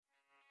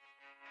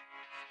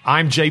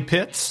I'm Jay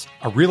Pitts,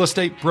 a real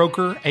estate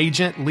broker,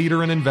 agent,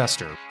 leader, and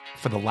investor.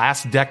 For the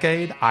last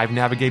decade, I've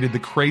navigated the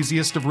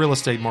craziest of real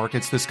estate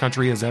markets this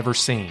country has ever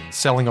seen,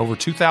 selling over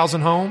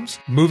 2,000 homes,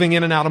 moving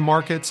in and out of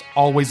markets,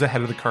 always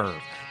ahead of the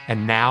curve.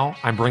 And now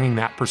I'm bringing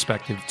that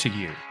perspective to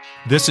you.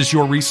 This is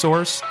your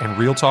resource, and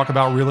Real Talk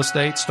About Real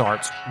Estate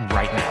starts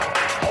right now.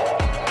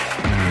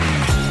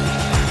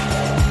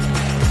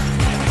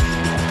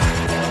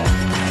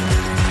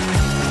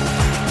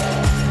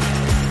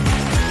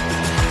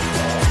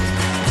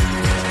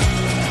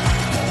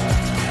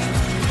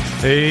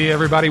 Hey,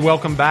 everybody.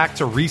 Welcome back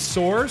to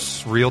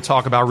Resource, Real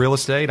Talk About Real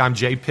Estate. I'm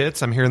Jay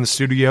Pitts. I'm here in the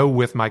studio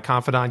with my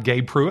confidant,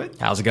 Gabe Pruitt.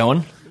 How's it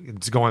going?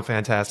 It's going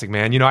fantastic,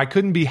 man. You know, I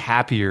couldn't be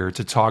happier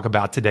to talk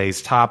about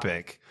today's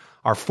topic.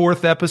 Our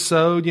fourth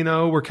episode, you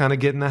know, we're kind of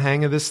getting the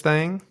hang of this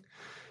thing.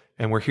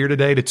 And we're here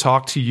today to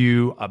talk to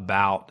you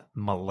about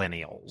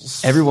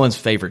millennials. Everyone's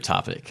favorite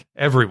topic.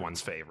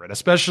 Everyone's favorite,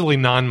 especially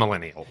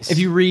non-millennials. If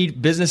you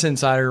read Business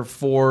Insider,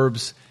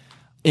 Forbes,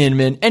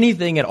 Inman,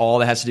 anything at all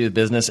that has to do with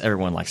business,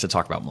 everyone likes to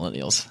talk about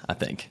millennials, I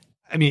think.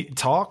 I mean,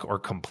 talk or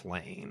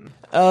complain?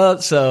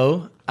 That's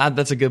a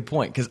good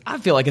point, because I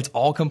feel like it's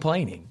all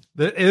complaining.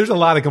 There's a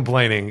lot of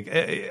complaining.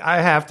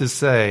 I have to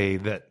say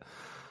that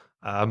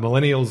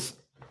millennials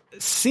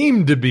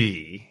seem to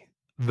be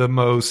the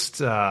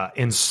most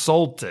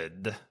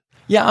insulted.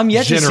 Yeah, I'm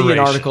yet generation. to see an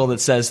article that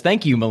says,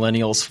 thank you,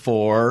 millennials,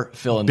 for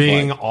fill in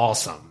being blank.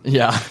 awesome.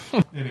 Yeah,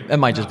 that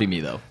might just be me,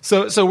 though.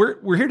 So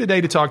we're here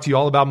today to talk to you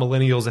all about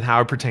millennials and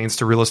how it pertains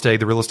to real estate,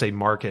 the real estate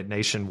market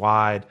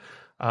nationwide.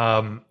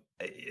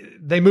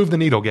 They move the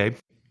needle, Gabe.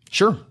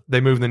 Sure.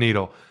 They move the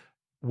needle.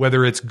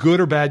 Whether it's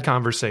good or bad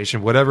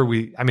conversation, I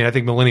think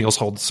millennials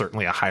hold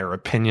certainly a higher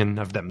opinion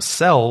of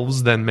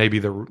themselves than maybe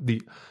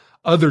the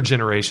other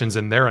generations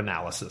in their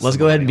analysis. Let's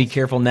go ahead and be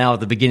careful now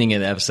at the beginning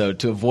of the episode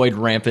to avoid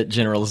rampant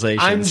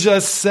generalizations. I'm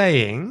just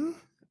saying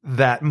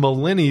that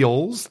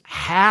millennials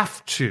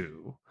have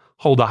to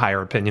hold a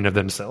higher opinion of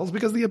themselves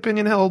because the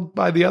opinion held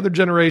by the other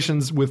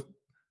generations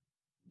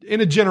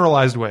in a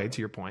generalized way,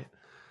 to your point,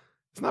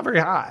 it's not very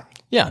high.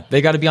 Yeah,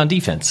 they got to be on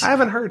defense. I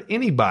haven't heard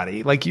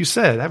anybody, like you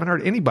said,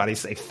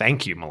 say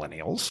thank you,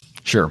 millennials.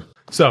 Sure.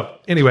 So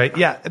anyway,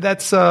 yeah,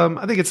 that's.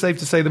 I think it's safe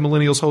to say the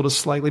millennials hold a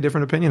slightly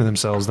different opinion of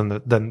themselves than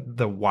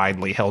the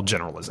widely held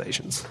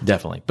generalizations.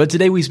 Definitely. But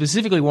today we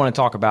specifically want to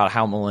talk about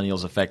how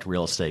millennials affect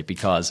real estate,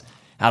 because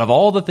out of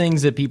all the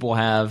things that people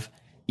have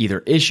either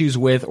issues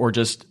with or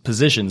just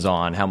positions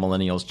on how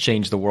millennials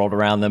change the world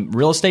around them,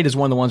 real estate is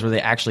one of the ones where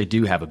they actually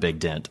do have a big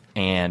dent.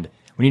 And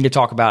we need to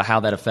talk about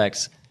how that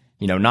affects,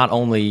 not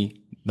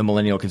only the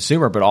millennial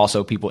consumer, but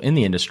also people in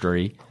the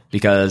industry,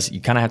 because you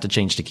kind of have to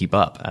change to keep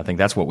up. I think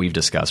that's what we've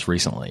discussed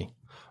recently.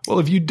 Well,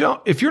 if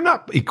you're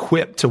not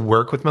equipped to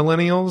work with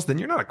millennials, then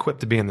you're not equipped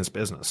to be in this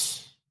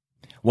business.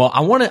 Well,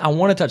 I want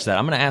to touch that.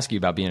 I'm going to ask you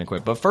about being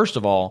equipped. But first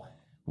of all,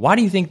 why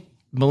do you think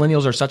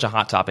millennials are such a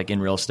hot topic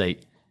in real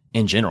estate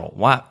in general?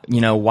 Why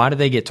do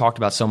they get talked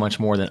about so much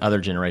more than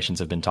other generations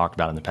have been talked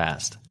about in the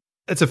past?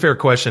 It's a fair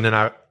question,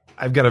 and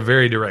I've got a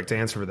very direct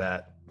answer for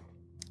that.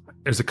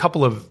 There's a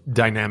couple of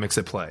dynamics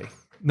at play.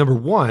 Number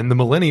one, the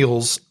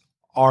millennials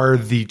are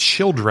the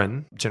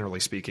children,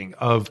 generally speaking,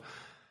 of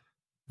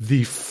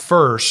the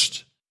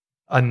first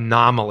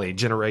anomaly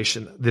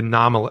generation, the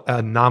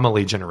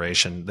anomaly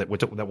generation that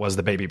was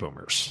the baby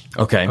boomers.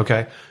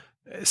 Okay.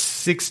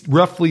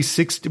 Roughly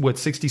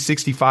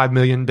 65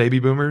 million baby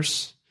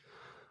boomers,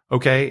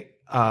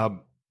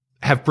 have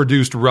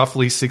produced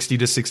roughly 60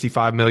 to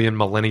 65 million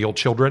millennial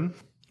children.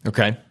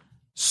 Okay.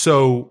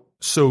 So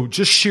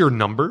just sheer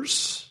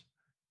numbers,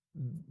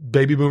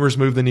 baby boomers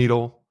move the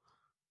needle,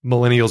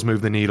 millennials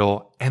move the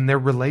needle, and their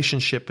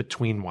relationship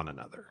between one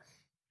another.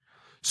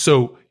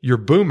 So your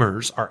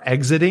boomers are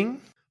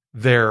exiting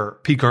their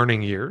peak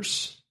earning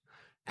years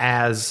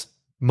as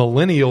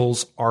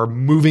millennials are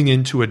moving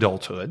into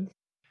adulthood.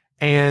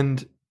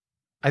 And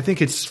I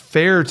think it's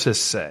fair to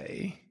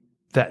say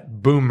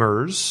that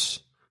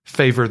boomers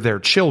favor their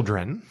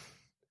children,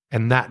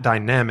 and that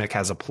dynamic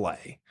has a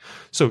play.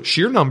 So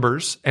sheer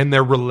numbers and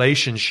their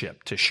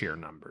relationship to sheer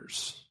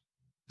numbers.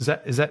 Is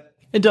that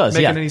it does,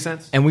 making any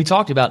sense? And we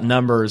talked about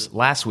numbers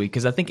last week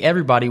because I think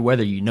everybody,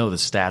 whether you know the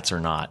stats or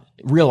not,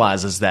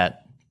 realizes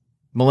that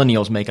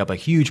millennials make up a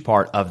huge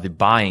part of the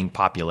buying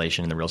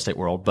population in the real estate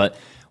world. But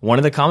one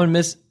of the common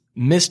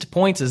missed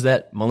points is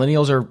that more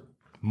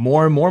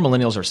and more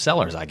millennials are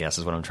sellers, I guess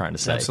is what I'm trying to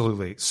say.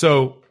 Absolutely.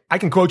 So I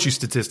can quote you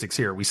statistics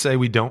here. We say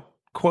we don't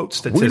quote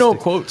statistics. We don't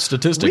quote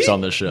statistics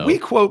on this show. We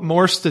quote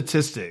more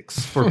statistics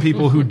for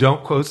people who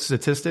don't quote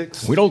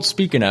statistics. We don't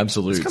speak in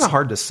absolutes. It's kind of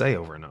hard to say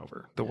over and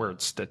over, the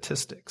word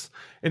statistics.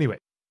 Anyway,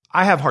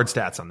 I have hard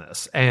stats on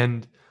this.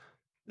 And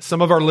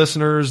some of our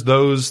listeners,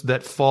 those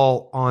that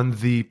fall on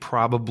the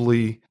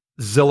probably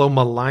Zillow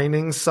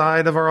maligning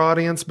side of our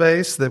audience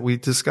base that we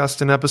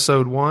discussed in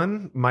episode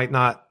 1,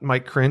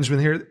 might cringe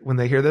when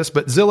they hear this.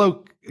 But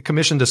Zillow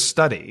commissioned a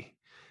study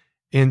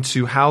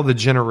into how the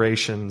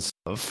generations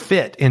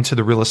fit into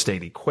the real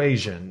estate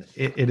equation.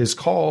 It is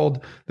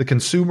called the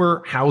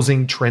Consumer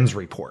Housing Trends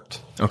Report.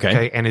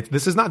 Okay. And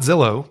this is not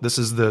Zillow. This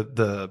is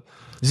the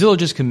Zillow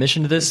just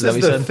commissioned this? This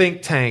is the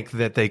think tank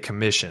that they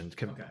commissioned,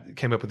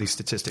 came up with these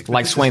statistics.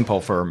 Like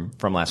Swainpoll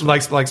from last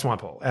week. Like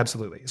Swainpoll,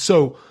 absolutely.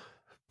 So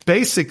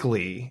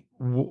basically,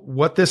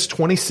 what this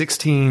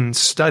 2016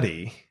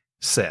 study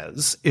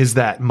says is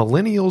that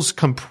millennials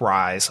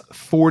comprise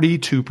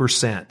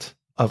 42%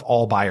 of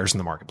all buyers in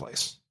the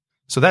marketplace.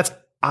 So that's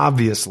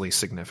obviously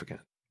significant.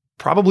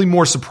 Probably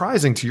more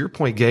surprising to your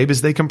point, Gabe,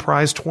 is they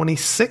comprise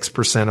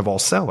 26% of all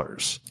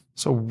sellers.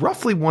 So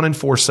roughly 1 in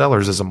 4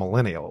 sellers is a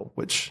millennial,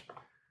 which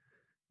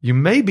you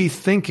may be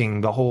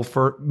thinking the whole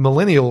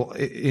millennial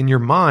in your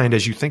mind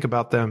as you think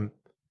about them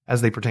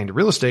as they pertain to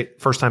real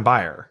estate, first-time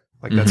buyer.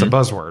 Like that's a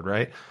buzzword,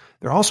 right?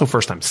 They're also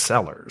first-time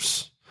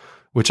sellers,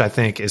 which I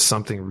think is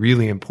something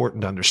really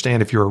important to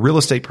understand. If you're a real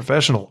estate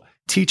professional,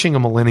 teaching a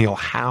millennial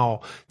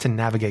how to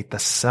navigate the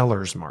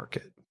seller's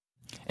market.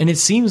 And it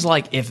seems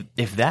like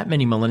if that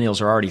many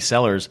millennials are already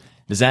sellers,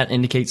 does that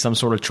indicate some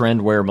sort of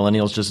trend where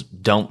millennials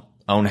just don't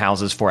own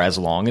houses for as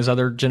long as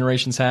other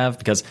generations have?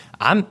 Because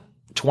I'm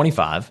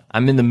 25,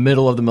 I'm in the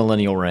middle of the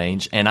millennial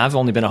range, and I've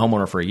only been a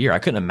homeowner for a year. I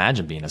couldn't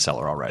imagine being a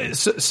seller already.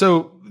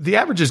 So the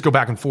averages go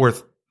back and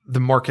forth,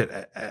 the market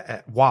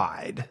at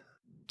wide.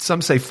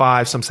 Some say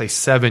 5, some say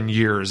 7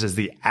 years is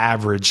the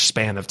average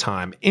span of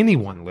time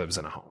anyone lives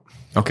in a home.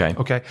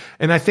 Okay.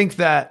 And I think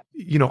that,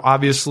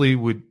 obviously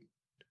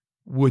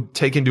would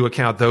take into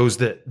account those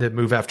that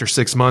move after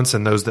 6 months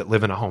and those that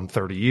live in a home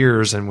 30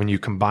 years. And when you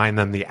combine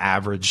them, the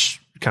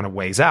average kind of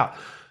weighs out.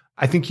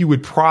 I think you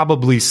would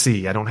probably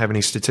see, I don't have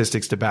any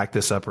statistics to back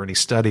this up or any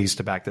studies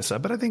to back this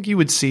up, but I think you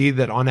would see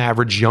that on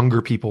average,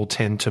 younger people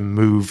tend to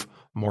move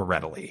more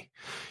readily.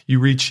 You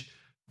reach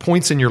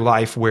points in your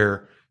life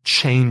where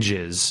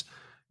changes,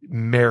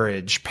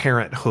 marriage,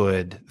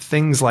 parenthood,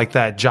 things like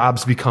that,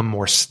 jobs become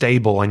more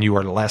stable and you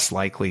are less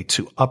likely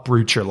to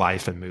uproot your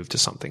life and move to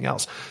something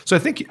else. So I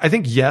think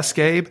yes,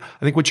 Gabe,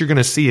 I think what you're going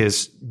to see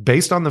is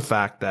based on the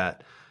fact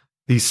that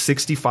these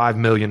 65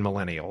 million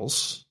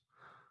millennials,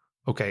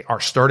 are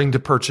starting to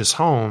purchase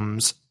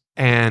homes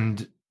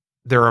and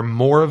there are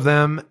more of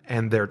them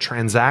and they're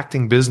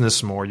transacting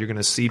business more, you're going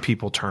to see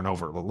people turn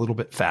over a little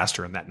bit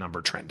faster and that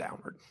number trend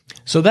downward.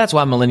 So that's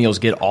why millennials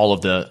get all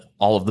of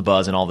the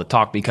buzz and all the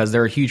talk, because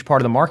they're a huge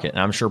part of the market. And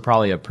I'm sure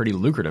probably a pretty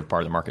lucrative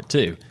part of the market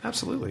too.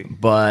 Absolutely.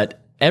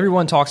 But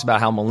everyone talks about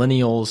how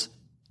millennials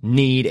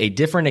need a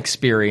different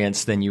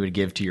experience than you would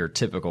give to your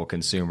typical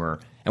consumer.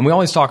 And we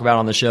always talk about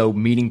on the show,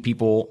 meeting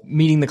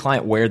the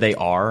client where they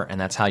are.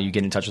 And that's how you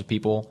get in touch with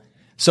people.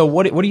 So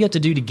what do you have to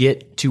do to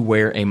get to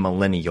where a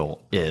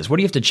millennial is? What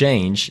do you have to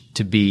change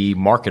to be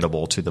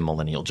marketable to the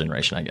millennial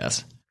generation, I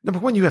guess? Number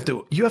one, you have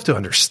to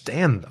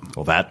understand them.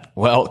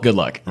 Well, good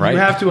luck, right? You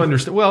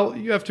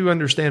have to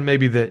understand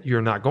maybe that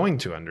you're not going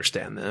to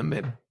understand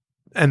them.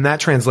 And that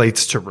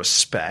translates to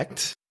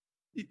respect.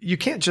 You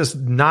can't just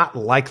not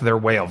like their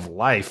way of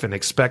life and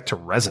expect to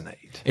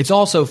resonate. It's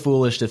also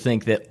foolish to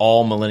think that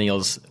all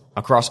millennials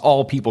across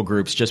all people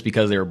groups, just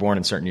because they were born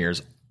in certain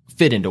years,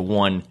 fit into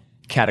one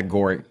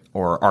category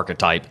or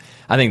archetype.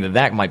 I think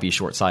that might be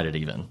short-sighted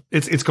even.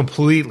 It's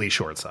completely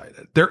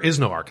short-sighted. There is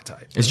no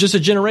archetype. It's just a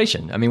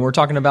generation. I mean, we're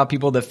talking about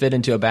people that fit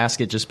into a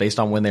basket just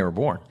based on when they were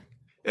born.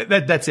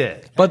 That's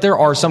it. But there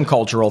are some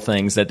cultural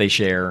things that they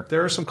share.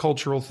 There are some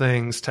cultural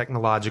things,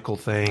 technological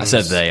things. I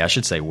said they. I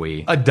should say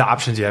we.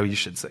 Adoptions. Yeah, you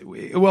should say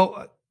we.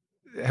 Well,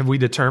 have we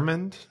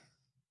determined?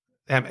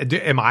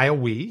 Am I a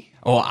we?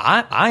 Oh,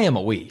 I am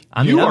a we.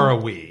 You are a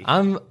we.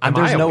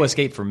 There's no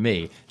escape from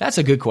me. That's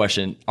a good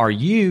question. Are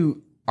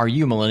you a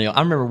millennial? I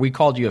remember we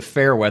called you a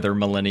fair weather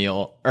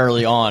millennial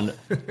early on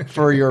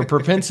for your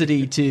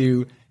propensity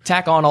to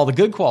tack on all the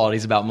good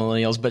qualities about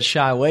millennials, but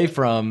shy away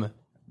from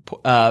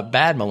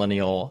bad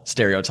millennial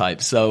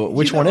stereotypes. So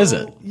which one is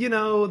it?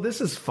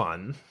 This is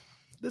fun.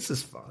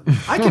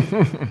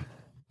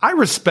 I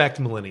respect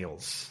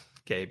millennials,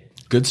 Gabe.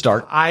 Good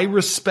start. I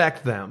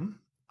respect them.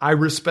 I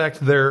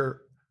respect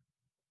their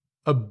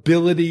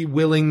ability,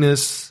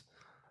 willingness,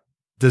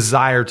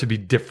 desire to be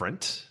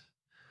different.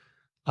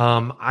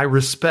 I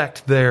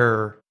respect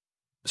their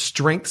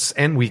strengths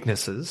and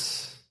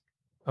weaknesses.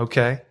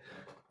 Okay.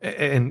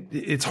 And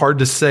it's hard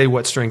to say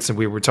what strengths, and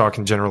we were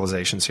talking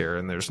generalizations here,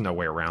 and there's no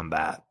way around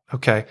that.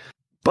 Okay.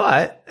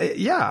 But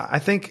yeah, I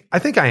think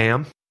I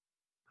am.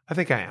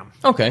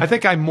 Okay. I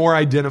think I more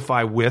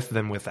identify with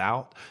than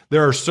without.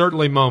 There are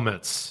certainly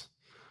moments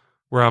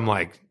where I'm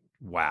like,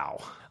 wow.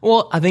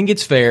 Well, I think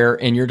it's fair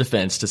in your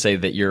defense to say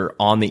that you're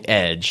on the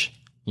edge,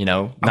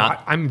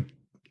 I'm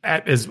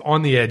as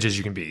on the edge as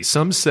you can be.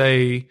 Some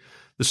say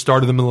the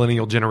start of the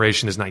millennial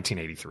generation is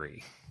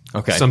 1983.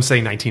 Okay. Some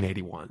say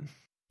 1981.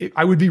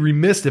 I would be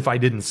remiss if I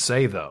didn't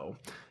say, though,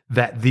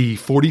 that the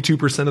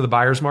 42% of the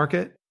buyer's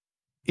market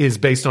is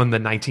based on the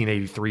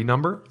 1983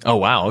 number. Oh,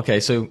 wow. Okay.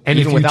 So and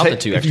even without the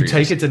 2 extra if you years.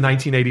 take it to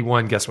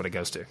 1981, guess what it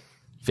goes to?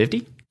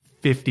 50?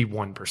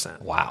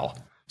 51%. Wow.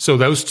 So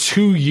those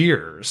 2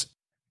 years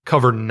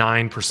cover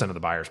 9% of the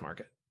buyer's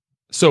market.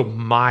 So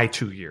my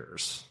 2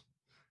 years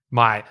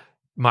my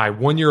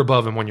 1 year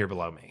above and 1 year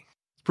below me.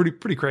 It's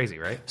pretty crazy,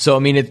 right? So, I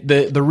mean,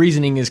 the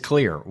reasoning is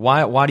clear.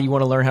 Why do you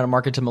want to learn how to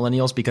market to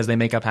millennials? Because they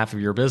make up half of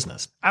your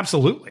business.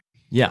 Absolutely.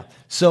 Yeah.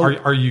 So,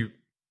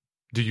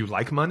 do you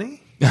like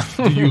money?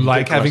 Do you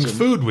like having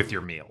food with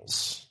your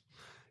meals?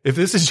 If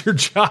this is your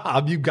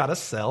job, you've got to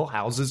sell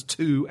houses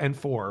to and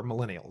for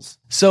millennials.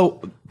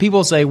 So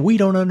people say, we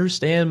don't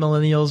understand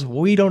millennials.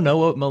 We don't know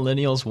what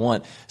millennials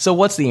want. So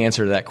what's the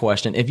answer to that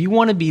question? If you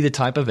want to be the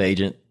type of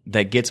agent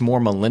that gets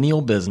more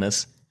millennial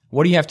business,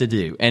 what do you have to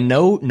do? And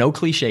no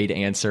cliched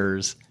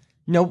answers.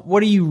 What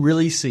do you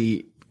really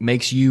see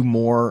makes you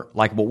more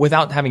likable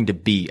without having to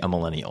be a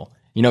millennial?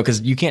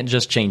 Because you can't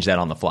just change that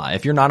on the fly.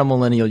 If you're not a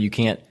millennial, you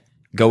can't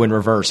go in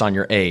reverse on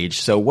your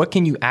age. So what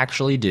can you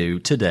actually do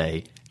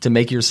today to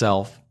make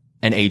yourself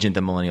an agent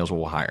that millennials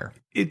will hire?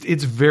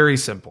 It's very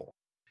simple.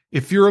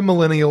 If you're a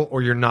millennial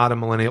or you're not a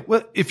millennial,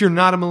 well, if you're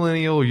not a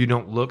millennial or you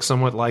don't look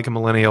somewhat like a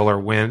millennial or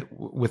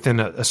within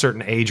a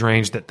certain age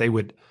range that they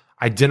would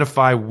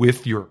identify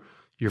with your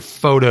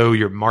photo,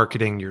 your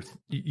marketing,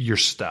 your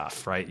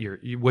stuff, right?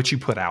 What you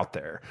put out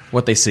there.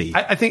 What they see.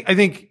 I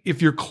think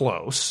if you're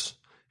close,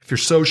 if your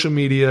social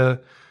media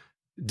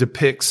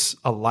depicts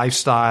a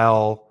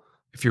lifestyle,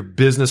 if your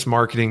business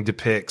marketing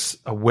depicts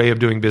a way of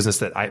doing business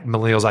that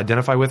millennials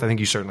identify with, I think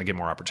you certainly get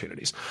more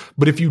opportunities.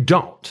 But if you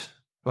don't,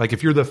 like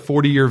if you're the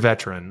 40-year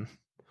veteran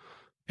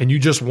and you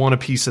just want a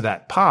piece of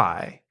that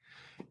pie,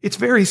 it's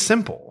very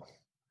simple.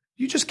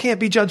 You just can't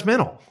be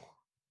judgmental.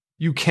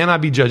 You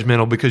cannot be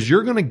judgmental because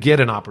you're going to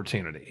get an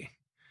opportunity.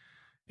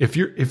 If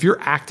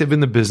you're active in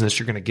the business,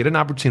 you're going to get an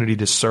opportunity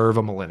to serve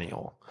a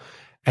millennial.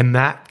 And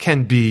that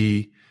can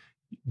be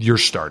your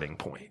starting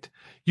point.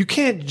 You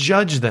can't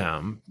judge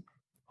them.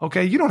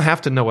 Okay, you don't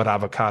have to know what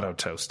avocado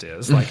toast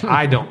is. Like,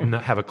 I don't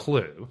have a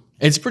clue.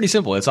 It's pretty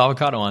simple. It's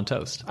avocado on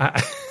toast. I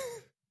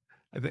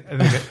think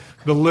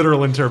the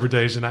literal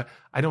interpretation,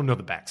 I don't know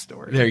the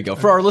backstory. There you go.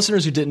 For our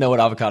listeners who didn't know what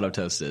avocado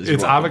toast is.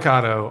 It's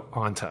avocado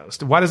on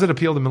toast. Why does it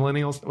appeal to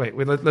millennials? Wait,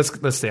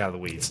 let's stay out of the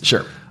weeds.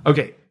 Sure.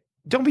 Okay,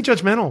 don't be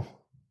judgmental.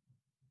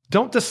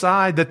 Don't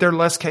decide that they're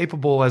less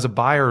capable as a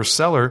buyer or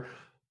seller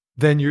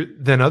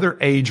than other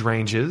age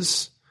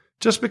ranges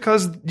just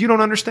because you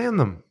don't understand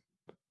them.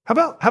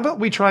 How about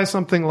we try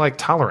something like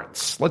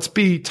tolerance? Let's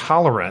be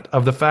tolerant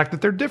of the fact that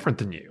they're different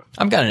than you.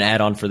 I've got an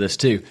add-on for this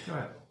too. Go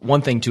ahead.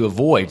 One thing to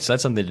avoid, so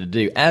that's something to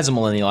do. As a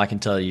millennial, I can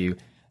tell you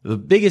the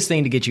biggest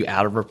thing to get you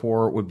out of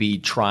rapport would be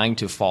trying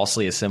to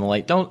falsely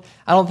assimilate. I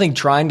don't think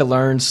trying to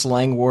learn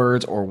slang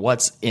words or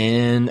what's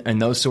in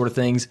and those sort of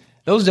things,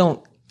 those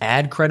don't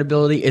add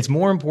credibility. It's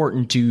more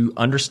important to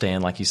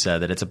understand, like you said,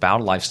 that it's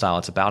about lifestyle,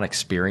 it's about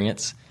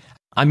experience.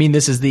 I mean,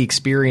 this is the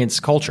experience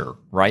culture,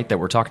 right, that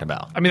we're talking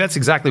about. I mean, that's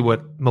exactly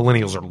what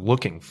millennials are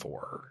looking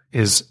for,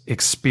 is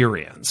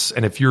experience.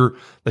 And if you're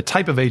the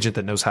type of agent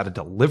that knows how to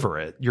deliver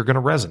it, you're going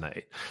to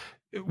resonate.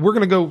 We're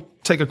going to go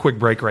take a quick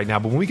break right now.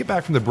 But when we get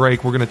back from the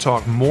break, we're going to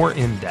talk more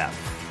in depth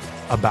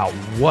about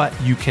what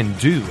you can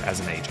do as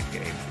an agent,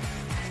 Gabe,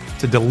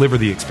 to deliver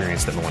the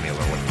experience that millennials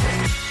are looking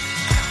for.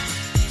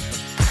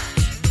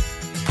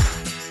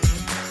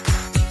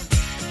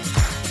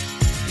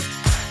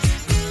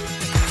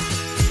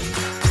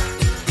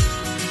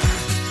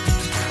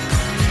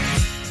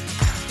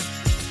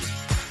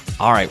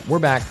 All right, we're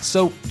back.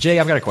 So, Jay,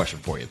 I've got a question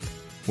for you.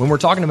 When we're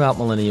talking about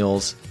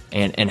millennials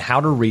and how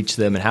to reach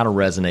them and how to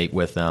resonate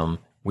with them,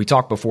 we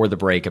talked before the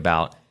break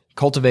about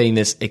cultivating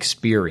this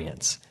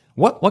experience.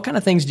 What kind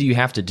of things do you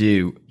have to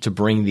do to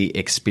bring the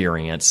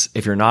experience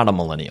if you're not a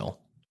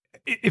millennial?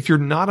 If you're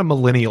not a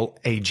millennial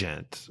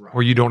agent, right,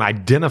 or you don't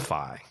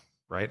identify,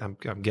 right? I'm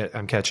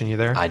catching you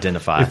there.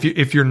 Identify.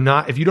 If you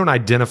don't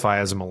identify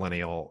as a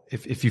millennial,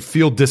 if you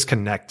feel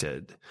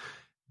disconnected,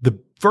 the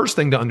first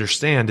thing to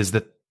understand is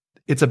that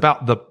it's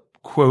about the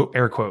quote,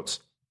 air quotes,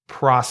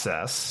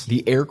 process.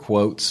 The air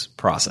quotes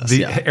process.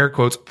 The air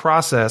quotes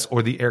process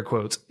or the air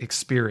quotes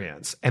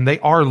experience. And they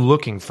are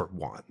looking for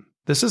one.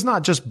 This is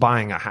not just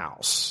buying a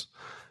house.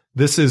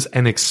 This is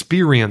an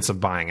experience of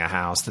buying a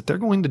house that they're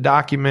going to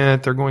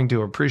document, they're going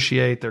to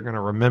appreciate, they're going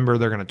to remember,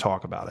 they're going to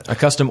talk about it. A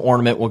custom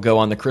ornament will go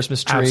on the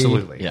Christmas tree.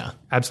 Absolutely. Yeah.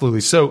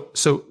 Absolutely. So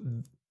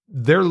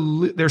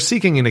they're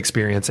seeking an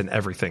experience in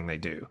everything they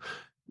do.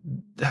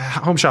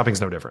 Home shopping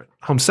is no different.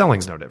 Home selling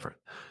is no different.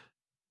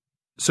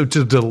 So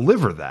to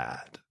deliver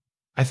that,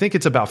 I think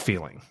it's about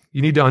feeling.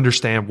 You need to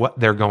understand what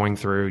they're going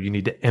through. You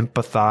need to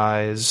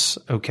empathize.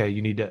 Okay.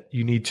 You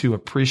need to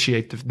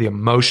appreciate the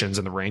emotions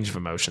and the range of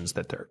emotions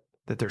that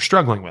they're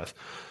struggling with.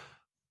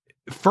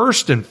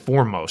 First and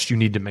foremost, you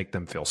need to make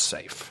them feel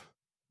safe.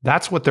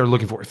 That's what they're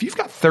looking for. If you've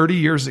got 30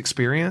 years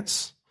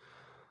experience,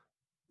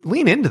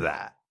 lean into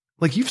that.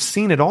 Like, you've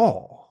seen it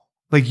all.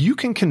 Like, you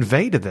can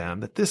convey to them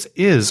that this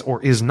is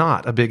or is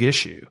not a big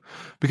issue,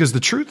 because the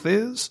truth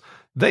is,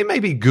 they may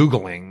be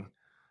Googling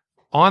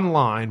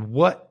online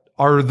what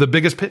are the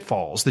biggest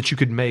pitfalls that you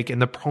could make in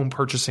the home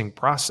purchasing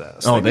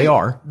process. They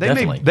are.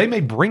 Definitely. They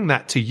may bring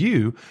that to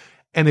you.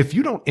 And if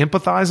you don't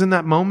empathize in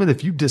that moment,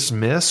 if you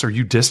dismiss or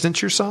you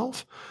distance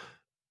yourself,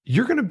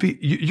 you're going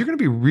to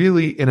be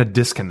really in a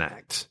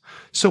disconnect.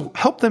 So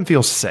help them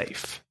feel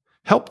safe.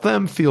 Help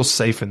them feel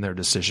safe in their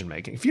decision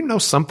making. If you know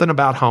something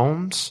about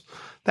homes,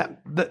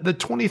 that the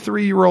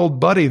 23-year-old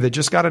buddy that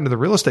just got into the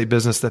real estate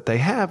business that they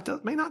have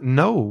may not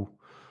know,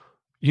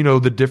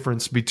 the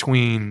difference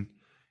between,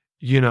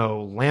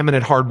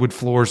 laminate hardwood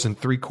floors and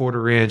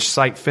 3/4 inch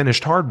site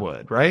finished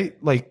hardwood,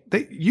 right? Like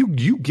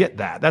you get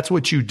that. That's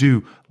what you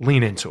do.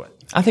 Lean into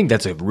it. I think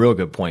that's a real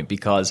good point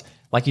because,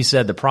 like you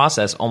said, the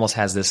process almost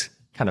has this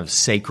kind of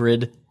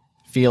sacred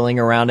feeling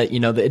around it.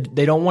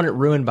 They don't want it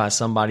ruined by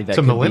somebody that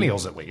to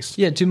millennials at least.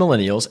 Yeah, to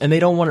millennials, and they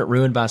don't want it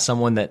ruined by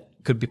someone that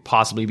could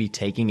possibly be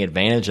taking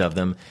advantage of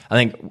them. I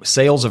think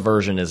sales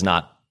aversion is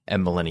not a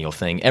millennial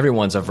thing.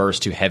 Everyone's averse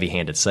to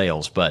heavy-handed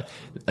sales, but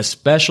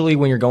especially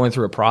when you're going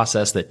through a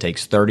process that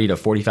takes 30 to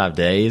 45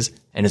 days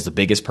and is the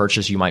biggest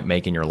purchase you might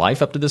make in your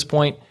life up to this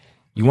point,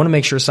 you want to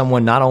make sure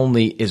someone not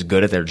only is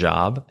good at their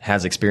job,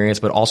 has experience,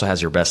 but also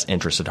has your best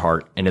interest at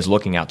heart and is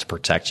looking out to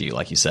protect you,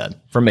 like you said,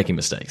 from making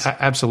mistakes.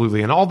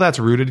 Absolutely. And all that's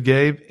rooted,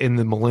 Gabe, in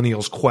the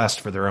millennials'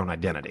 quest for their own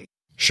identity.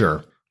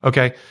 Sure.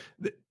 Okay.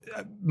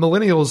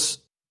 Millennials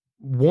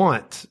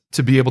want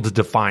to be able to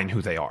define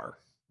who they are.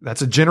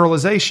 That's a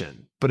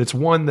generalization, but it's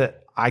one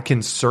that I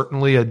can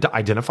certainly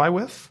identify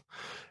with.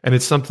 And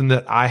it's something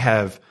that I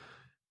have,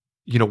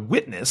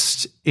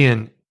 witnessed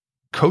in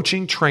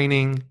coaching,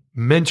 training,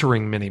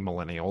 mentoring many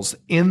millennials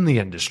in the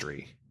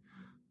industry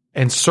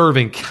and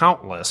serving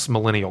countless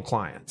millennial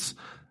clients.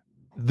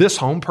 This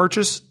home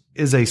purchase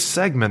is a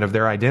segment of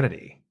their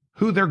identity,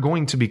 who they're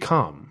going to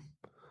become.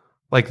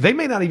 Like they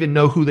may not even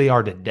know who they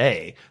are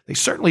today. They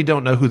certainly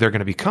don't know who they're going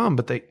to become,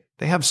 but they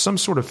have some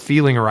sort of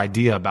feeling or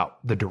idea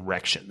about the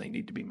direction they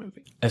need to be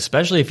moving.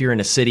 Especially if you're in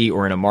a city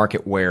or in a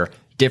market where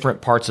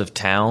different parts of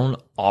town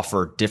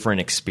offer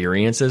different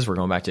experiences. We're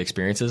going back to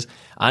experiences.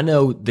 I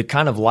know the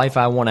kind of life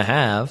I want to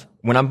have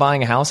when I'm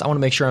buying a house. I want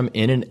to make sure I'm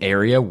in an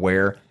area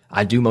where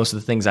I do most of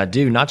the things I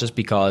do, not just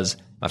because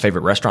my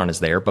favorite restaurant is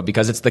there, but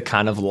because it's the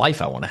kind of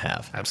life I want to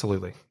have.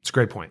 Absolutely. It's a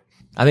great point.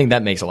 I think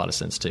that makes a lot of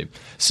sense too.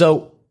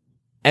 So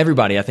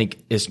everybody, I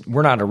think,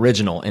 we're not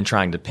original in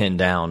trying to pin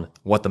down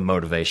what the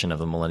motivation of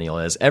the millennial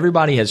is.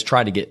 Everybody has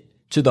tried to get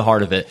to the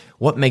heart of it.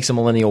 What makes a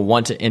millennial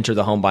want to enter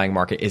the home buying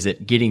market? Is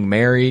it getting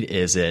married?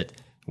 Is it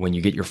when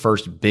you get your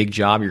first big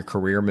job, your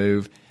career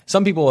move?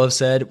 Some people have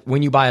said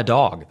when you buy a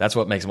dog, that's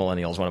what makes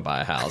millennials want to buy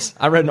a house.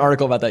 I read an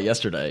article about that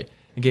yesterday.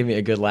 It gave me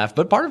a good laugh.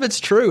 But part of it's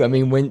true. I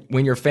mean,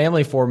 when your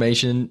family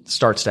formation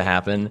starts to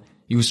happen,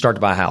 you start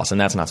to buy a house, and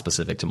that's not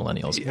specific to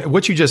millennials.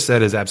 What you just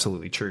said is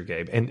absolutely true,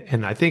 Gabe.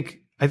 And I think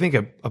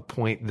a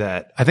point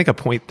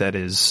that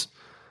is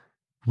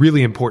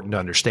really important to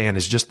understand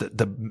is just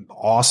the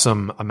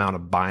awesome amount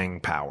of buying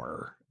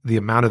power, the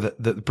amount of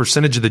the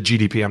percentage of the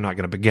GDP. I'm not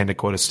going to begin to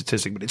quote a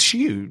statistic, but it's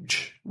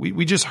huge.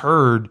 We just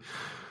heard,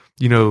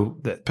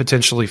 that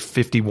potentially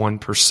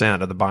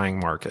 51% of the buying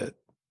market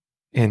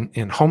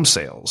in home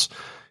sales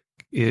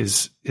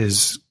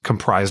is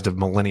comprised of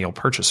millennial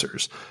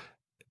purchasers.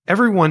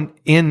 Everyone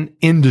in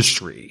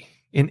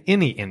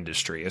any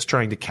industry is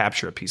trying to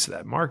capture a piece of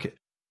that market.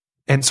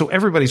 And so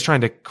everybody's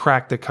trying to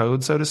crack the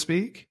code, so to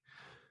speak.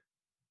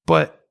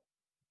 But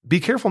be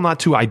careful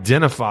not to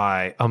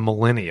identify a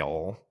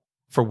millennial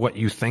for what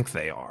you think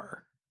they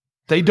are.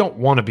 They don't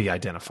want to be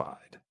identified.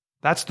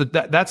 That's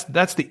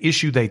the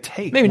issue they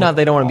take. Maybe not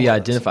they don't want to be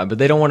identified, but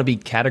they don't want to be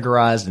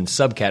categorized and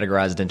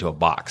subcategorized into a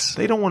box.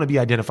 They don't want to be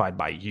identified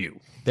by you.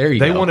 There you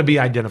go. They want to be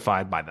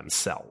identified by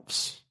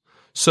themselves.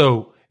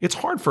 So it's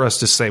hard for us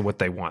to say what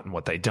they want and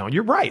what they don't.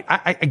 You're right.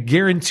 I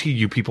guarantee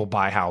you people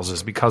buy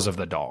houses because of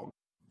the dog.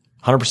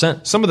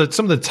 100%. Some of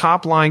the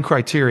top line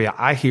criteria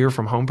I hear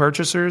from home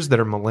purchasers that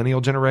are millennial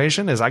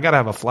generation is I got to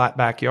have a flat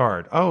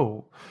backyard.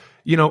 Oh,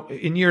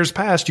 in years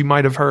past, you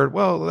might have heard,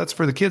 well, that's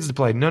for the kids to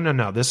play.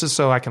 No. This is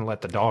so I can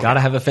let the dog Got to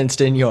have a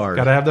fenced in yard.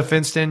 Got to have the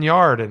fenced in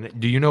yard. And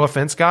do you know a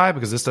fence guy?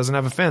 Because this doesn't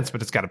have a fence,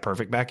 but it's got a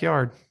perfect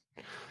backyard.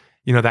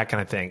 That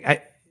kind of thing.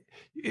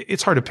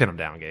 It's hard to pin them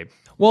down, Gabe.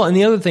 Well, and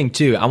the other thing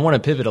too, I want to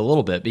pivot a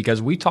little bit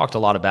because we talked a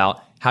lot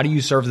about how do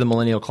you serve the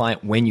millennial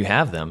client when you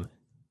have them.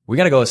 We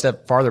got to go a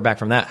step farther back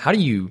from that. How do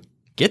you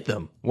get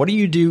them? What do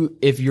you do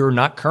if you're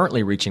not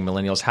currently reaching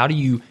millennials? How do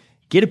you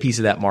get a piece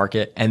of that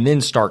market and then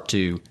start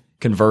to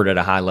convert at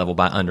a high level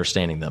by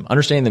understanding them?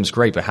 Understanding them is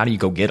great, but how do you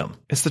go get them?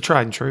 It's the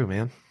tried and true,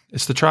 man.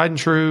 It's the tried and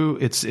true.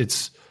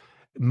 It's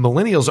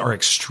millennials are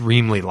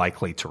extremely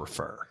likely to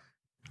refer.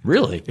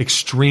 Really?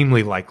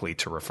 Extremely likely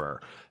to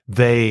refer.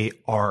 They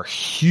are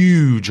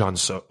huge on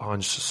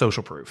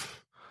social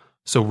proof.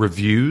 So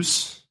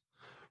reviews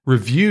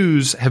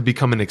have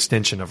become an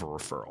extension of a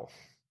referral.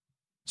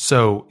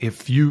 So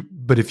if you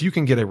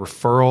can get a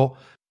referral,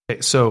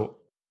 so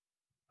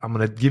I'm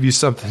going to give you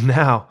something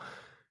now.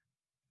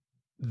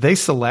 They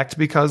select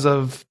because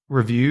of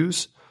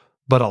reviews,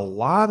 but a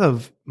lot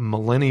of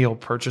millennial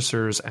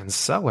purchasers and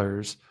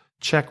sellers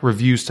check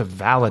reviews to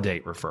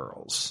validate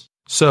referrals.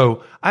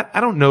 So I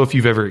don't know if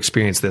you've ever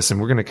experienced this,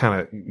 and we're going to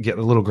kind of get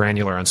a little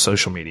granular on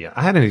social media.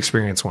 I had an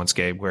experience once,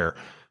 Gabe, where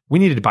we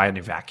needed to buy a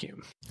new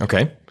vacuum.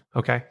 Okay.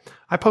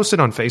 I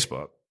posted on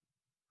Facebook.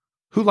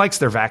 Who likes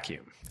their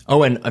vacuum?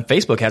 Oh, and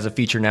Facebook has a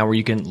feature now where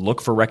you can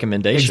look for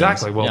recommendations.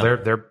 Exactly. Well, Yeah.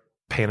 they're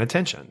paying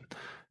attention.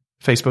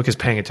 Facebook is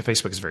paying it to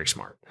Facebook is very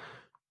smart.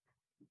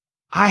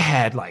 I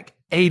had like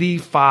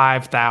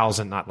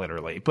 85,000, not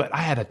literally, but I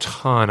had a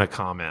ton of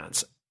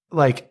comments.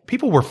 Like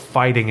people were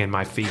fighting in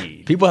my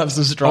feed. People have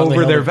some strongly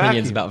Over held their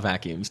opinions vacuum. about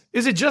vacuums.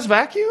 Is it just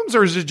vacuums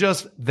or is it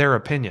just their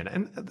opinion?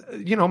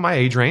 And, my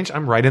age range,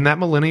 I'm right in that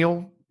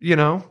millennial,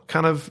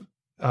 kind of,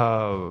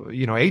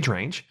 age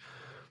range.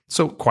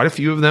 So quite a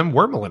few of them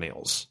were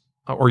millennials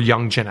or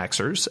young Gen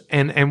Xers.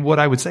 And what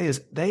I would say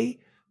is they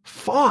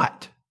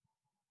fought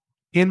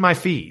in my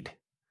feed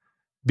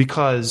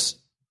because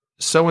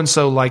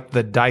so-and-so liked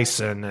the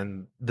Dyson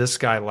and this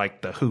guy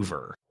liked the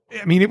Hoover.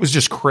 I mean, it was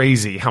just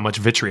crazy how much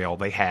vitriol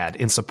they had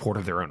in support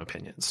of their own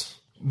opinions.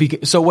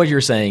 So what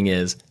you're saying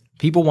is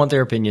people want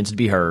their opinions to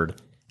be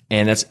heard,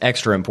 and that's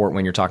extra important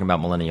when you're talking about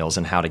millennials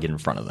and how to get in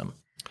front of them.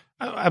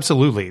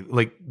 Absolutely.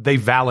 Like they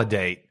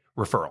validate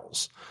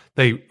referrals.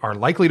 They are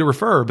likely to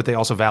refer, but they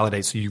also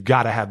validate. So you've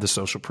got to have the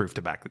social proof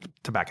to back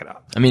it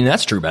up. I mean,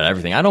 that's true about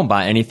everything. I don't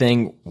buy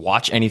anything,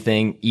 watch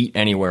anything, eat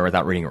anywhere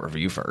without reading a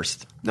review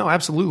first. No,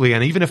 absolutely.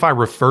 And even if I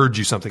referred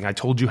you something, I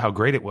told you how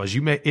great it was,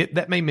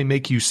 that may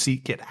make you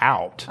seek it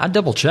out. I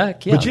double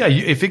check. Yeah. But yeah,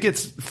 if it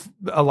gets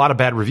a lot of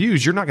bad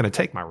reviews, you're not going to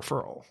take my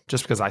referral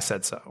just because I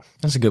said so.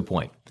 That's a good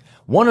point.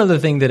 One other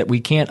thing that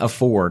we can't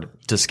afford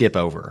to skip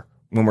over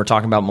when we're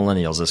talking about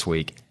millennials this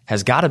week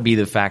has got to be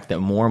the fact that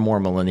more and more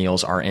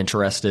millennials are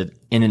interested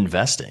in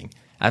investing.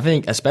 I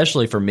think,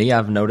 especially for me,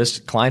 I've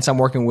noticed clients I'm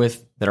working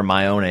with that are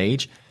my own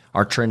age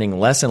are trending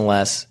less and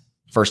less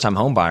first-time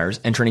home buyers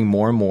and trending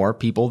more and more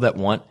people that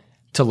want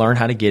to learn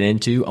how to get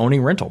into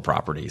owning rental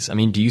properties. I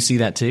mean, do you see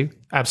that too?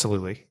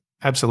 Absolutely.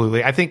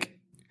 Absolutely. I think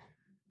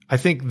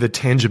the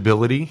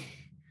tangibility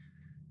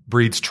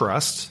breeds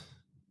trust.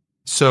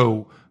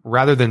 So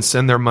rather than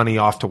send their money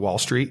off to Wall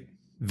Street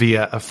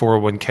via a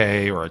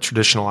 401k or a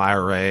traditional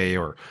IRA,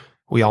 or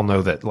we all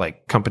know that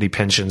like company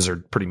pensions are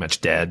pretty much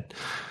dead.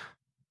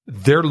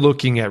 They're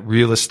looking at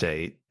real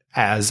estate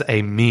as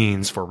a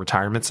means for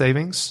retirement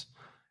savings.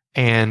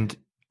 And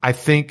I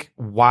think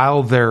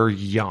while they're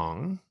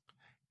young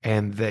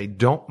and they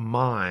don't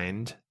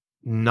mind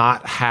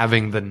not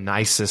having the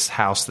nicest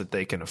house that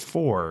they can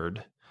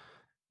afford,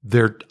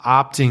 they're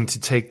opting to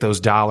take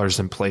those dollars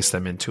and place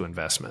them into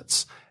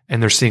investments.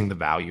 And they're seeing the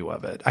value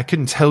of it. I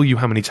couldn't tell you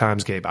how many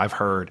times, Gabe, I've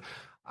heard,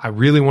 I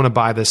really want to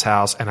buy this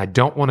house and I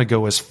don't want to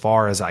go as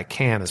far as I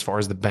can, as far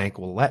as the bank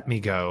will let me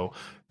go,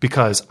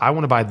 because I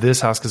want to buy this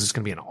house because it's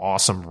going to be an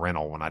awesome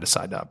rental when I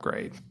decide to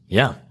upgrade.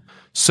 Yeah.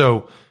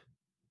 So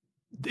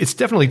it's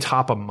definitely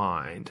top of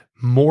mind,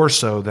 more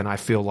so than I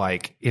feel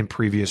like in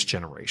previous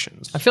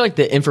generations. I feel like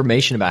the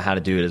information about how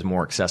to do it is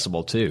more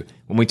accessible too.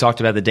 When we talked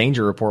about the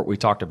danger report, we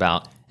talked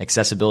about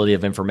accessibility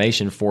of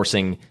information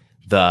forcing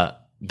the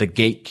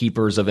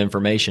gatekeepers of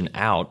information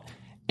out.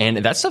 And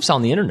that stuff's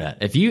on the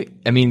internet.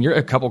 You're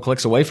a couple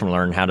clicks away from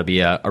learning how to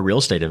be a real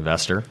estate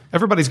investor.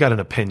 Everybody's got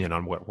an opinion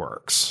on what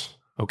works.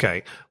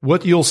 Okay.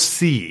 What you'll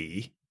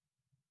see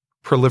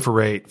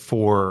proliferate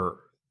for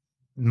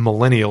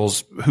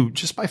millennials who,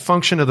 just by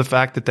function of the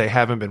fact that they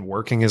haven't been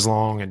working as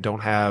long and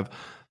don't have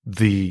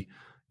the,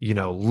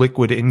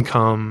 liquid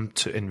income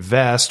to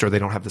invest, or they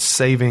don't have the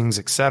savings,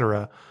 et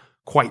cetera,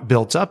 quite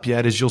built up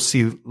yet, is you'll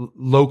see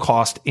low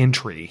cost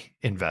entry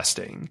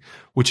investing,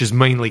 which is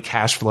mainly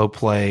cash flow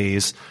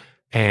plays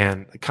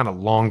and kind of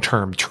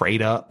long-term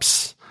trade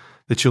ups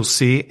that you'll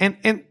see.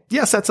 And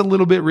yes, that's a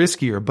little bit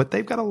riskier, but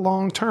they've got a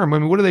long term. I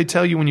mean, what do they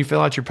tell you when you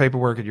fill out your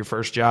paperwork at your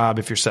first job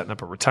if you're setting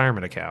up a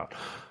retirement account?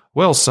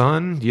 Well,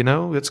 son,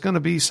 it's going to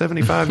be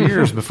 75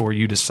 years before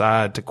you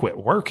decide to quit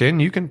working.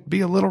 You can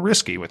be a little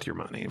risky with your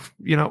money,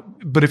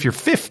 but if you're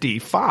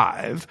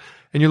 55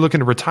 and you're looking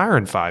to retire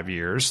in 5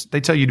 years,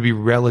 they tell you to be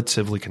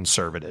relatively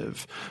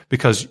conservative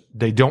because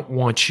they don't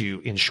want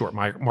you in short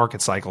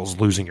market cycles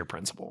losing your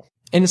principal.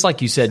 And it's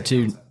like you said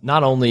too,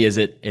 not only is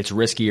it's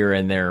riskier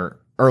and they're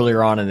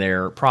earlier on in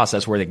their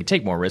process where they can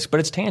take more risk,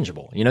 but it's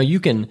tangible. You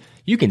can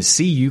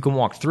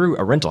walk through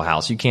a rental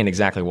house. You can't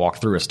exactly walk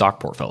through a stock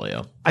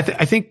portfolio. I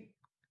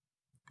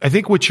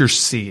think what you're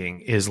seeing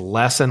is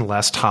less and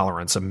less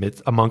tolerance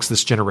amongst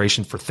this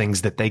generation for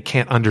things that they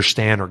can't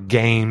understand, or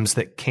games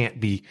that can't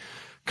be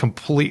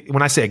complete.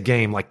 When I say a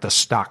game, like the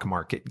stock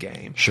market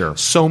game. Sure.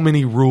 So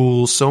many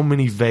rules, so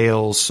many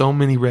veils, so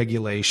many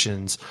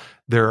regulations.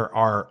 There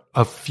are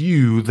a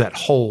few that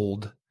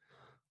hold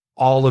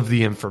all of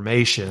the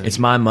information. It's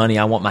my money.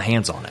 I want my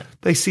hands on it.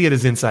 They see it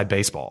as inside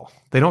baseball.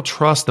 They don't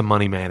trust the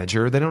money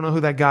manager. They don't know who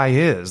that guy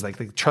is. Like,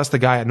 they trust the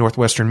guy at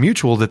Northwestern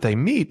Mutual that they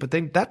meet, but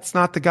that's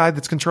not the guy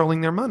that's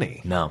controlling their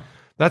money. No.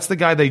 That's the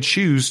guy they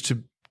choose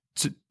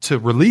to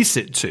release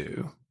it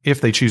to if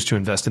they choose to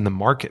invest in the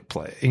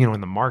marketplace, in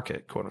the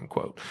market, quote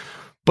unquote.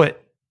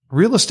 But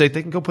real estate,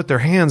 they can go put their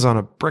hands on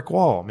a brick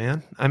wall,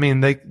 man. I mean,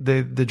 the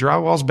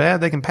drywall's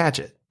bad. They can patch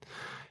it.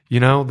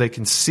 They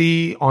can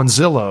see on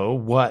Zillow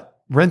what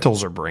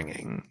rentals are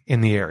bringing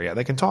in the area.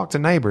 They can talk to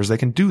neighbors. They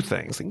can do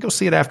things. They can go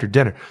see it after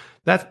dinner.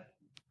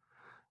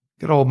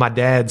 good old my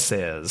dad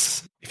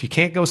says, if you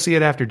can't go see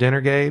it after dinner,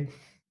 Gabe,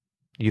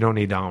 you don't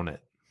need to own it.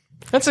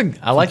 I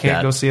like that. You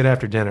can't go see it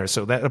after dinner.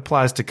 So that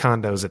applies to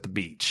condos at the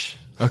beach.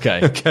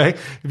 Okay. Okay.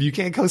 If you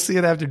can't go see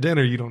it after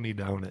dinner, you don't need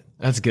to own it.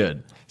 That's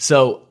good.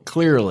 So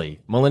clearly,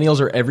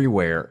 millennials are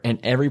everywhere in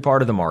every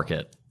part of the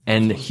market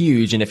and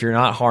huge. And if you're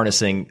not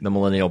harnessing the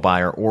millennial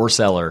buyer or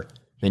seller,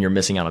 then you're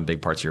missing out on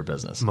big parts of your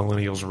business.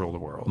 Millennials rule the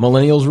world.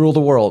 Millennials rule the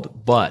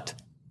world. But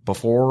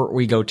before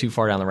we go too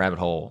far down the rabbit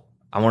hole,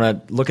 I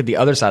want to look at the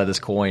other side of this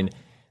coin.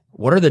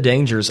 What are the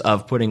dangers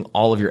of putting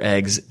all of your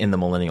eggs in the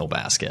millennial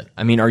basket?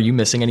 I mean, are you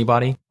missing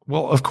anybody?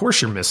 Well, of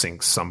course you're missing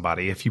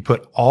somebody if you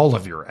put all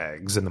of your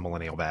eggs in the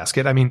millennial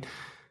basket. I mean,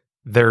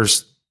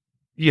 there's,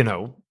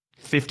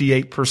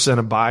 58%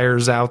 of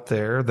buyers out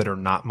there that are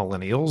not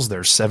millennials.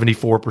 There's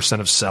 74%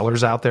 of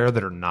sellers out there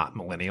that are not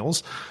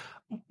millennials.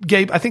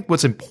 Gabe, I think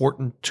what's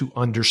important to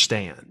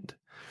understand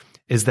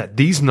is that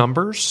these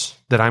numbers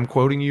that I'm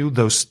quoting you,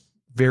 those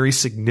very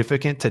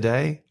significant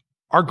today,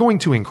 are going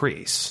to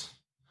increase.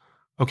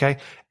 Okay.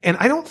 And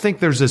I don't think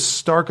there's as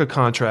stark a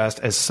contrast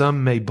as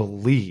some may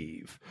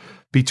believe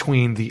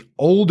between the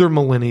older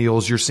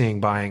millennials you're seeing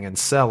buying and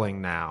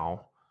selling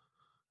now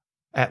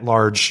at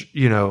large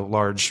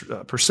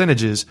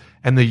percentages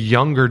and the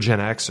younger Gen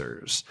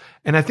Xers.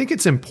 And I think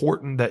it's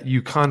important that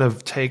you kind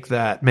of take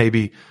that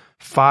maybe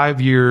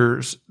 5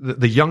 years,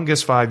 the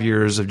youngest 5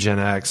 years of Gen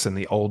X and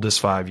the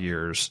oldest 5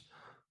 years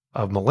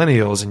of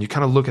millennials, and you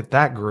kind of look at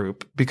that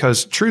group,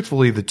 because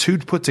truthfully, the two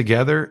put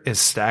together is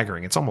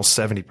staggering. It's almost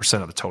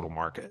 70% of the total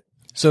market.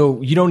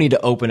 So you don't need to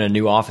open a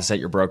new office at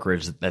your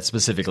brokerage that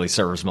specifically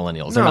serves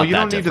millennials. They're not you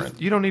don't that need different.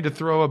 to. You don't need to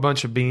throw a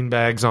bunch of bean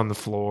bags on the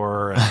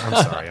floor.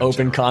 I'm sorry.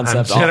 Open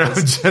concept I'm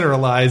office.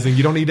 generalizing.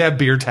 You don't need to have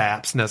beer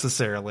taps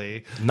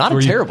necessarily. Not a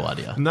terrible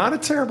idea. Not a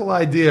terrible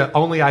idea.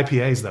 Only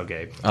IPAs though,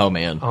 Gabe. Oh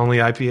man. Only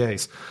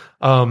IPAs.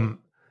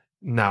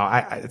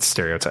 No, it's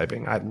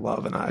stereotyping. I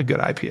love a good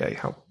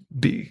IPA. I'll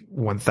be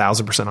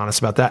 1,000% honest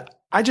about that.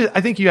 I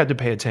think you have to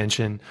pay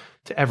attention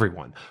to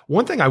everyone.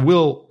 One thing I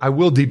will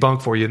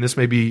debunk for you, and this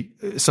may be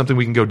something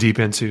we can go deep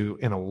into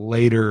in a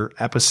later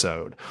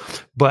episode,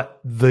 but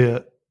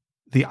the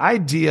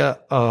idea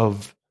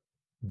of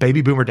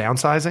baby boomer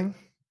downsizing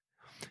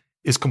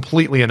is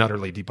completely and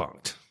utterly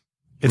debunked.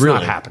 It's Really?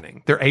 not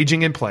happening. They're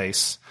aging in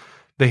place.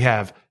 They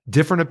have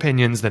different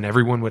opinions than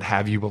everyone would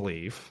have you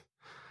believe.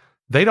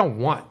 They don't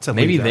want to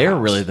Maybe leave their they're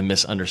house. really the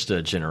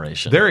misunderstood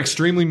generation. They're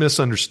extremely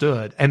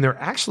misunderstood, and they're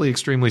actually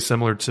extremely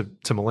similar to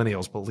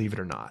millennials, believe it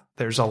or not.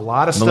 There's a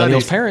lot of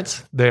millennials studies.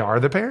 parents. They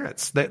are the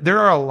parents. There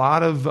are a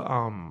lot of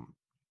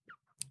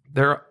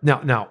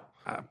now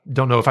I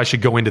don't know if I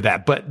should go into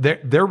that, but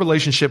their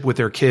relationship with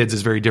their kids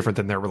is very different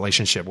than their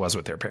relationship was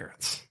with their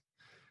parents.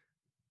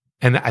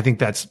 And I think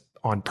that's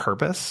on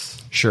purpose.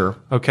 Sure.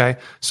 Okay.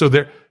 So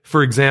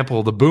for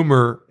example, the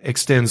boomer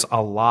extends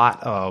a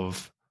lot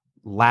of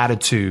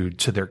latitude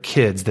to their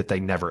kids that they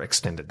never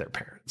extended their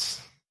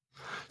parents.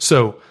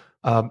 So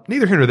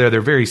neither here nor there,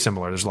 they're very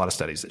similar. There's a lot of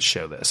studies that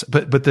show this,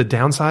 but the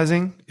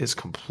downsizing is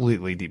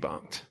completely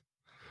debunked.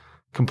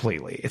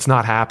 Completely. It's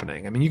not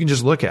happening. I mean, you can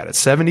just look at it.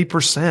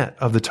 70%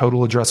 of the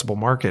total addressable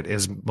market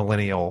is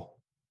millennial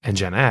and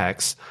Gen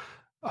X.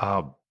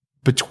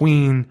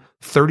 Between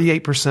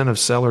 38% of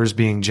sellers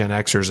being Gen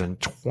Xers and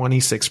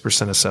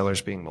 26% of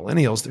sellers being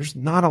millennials, there's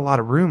not a lot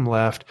of room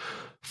left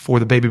for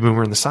the baby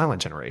boomer and the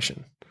silent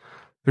generation.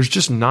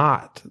 There's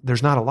not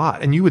a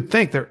lot. And you would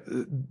think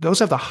those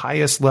have the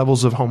highest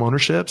levels of home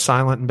ownership,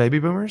 silent and baby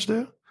boomers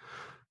do,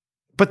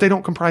 but they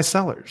don't comprise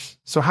sellers.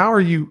 So how are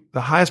you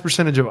the highest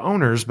percentage of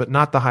owners, but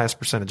not the highest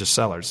percentage of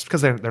sellers?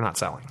 Because they're not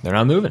selling. They're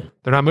not moving.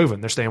 They're not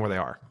moving. They're staying where they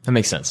are. That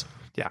makes sense.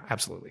 Yeah,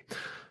 absolutely.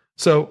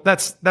 So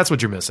that's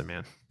what you're missing,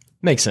 man.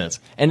 Makes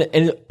sense.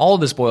 And all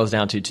of this boils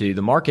down to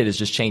the market is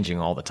just changing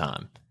all the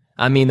time.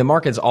 I mean, the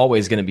market's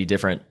always going to be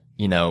different,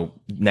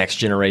 next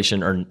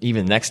generation or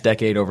even next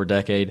decade over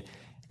decade.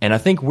 And I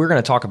think we're going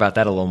to talk about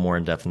that a little more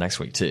in depth next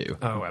week too.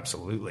 Oh,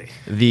 absolutely.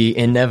 The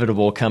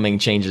inevitable coming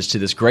changes to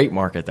this great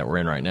market that we're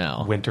in right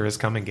now. Winter is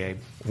coming, Gabe.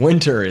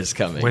 Winter is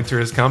coming. Winter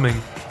is coming.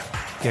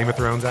 Game of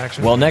Thrones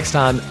action. Well, next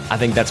time, I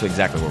think that's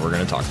exactly what we're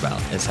going to talk about,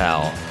 is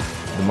how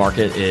the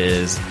market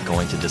is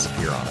going to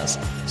disappear on us.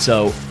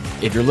 So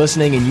if you're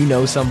listening and you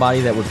know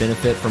somebody that would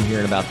benefit from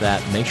hearing about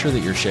that, make sure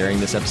that you're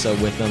sharing this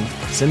episode with them.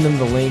 Send them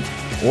the link,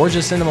 or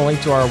just send them a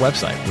link to our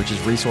website, which is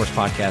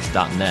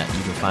resourcepodcast.net.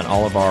 You can find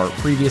all of our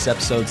previous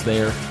episodes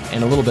there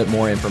and a little bit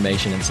more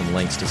information and some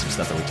links to some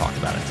stuff that we talked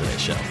about in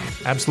today's show.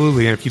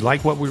 Absolutely. And if you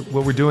like what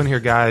we're doing here,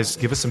 guys,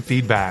 give us some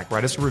feedback.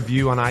 Write us a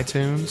review on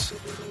iTunes.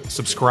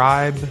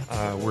 Subscribe.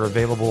 We're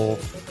available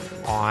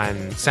on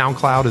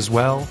SoundCloud as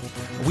well.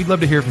 We'd love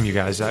to hear from you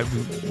guys.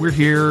 We're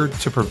here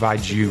to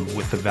provide you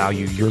with the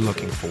value you're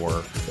looking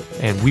for,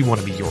 and we want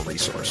to be your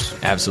resource.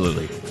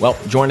 Absolutely. Well,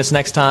 join us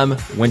next time.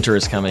 Winter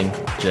is coming,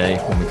 Jay,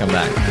 when we come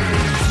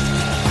back.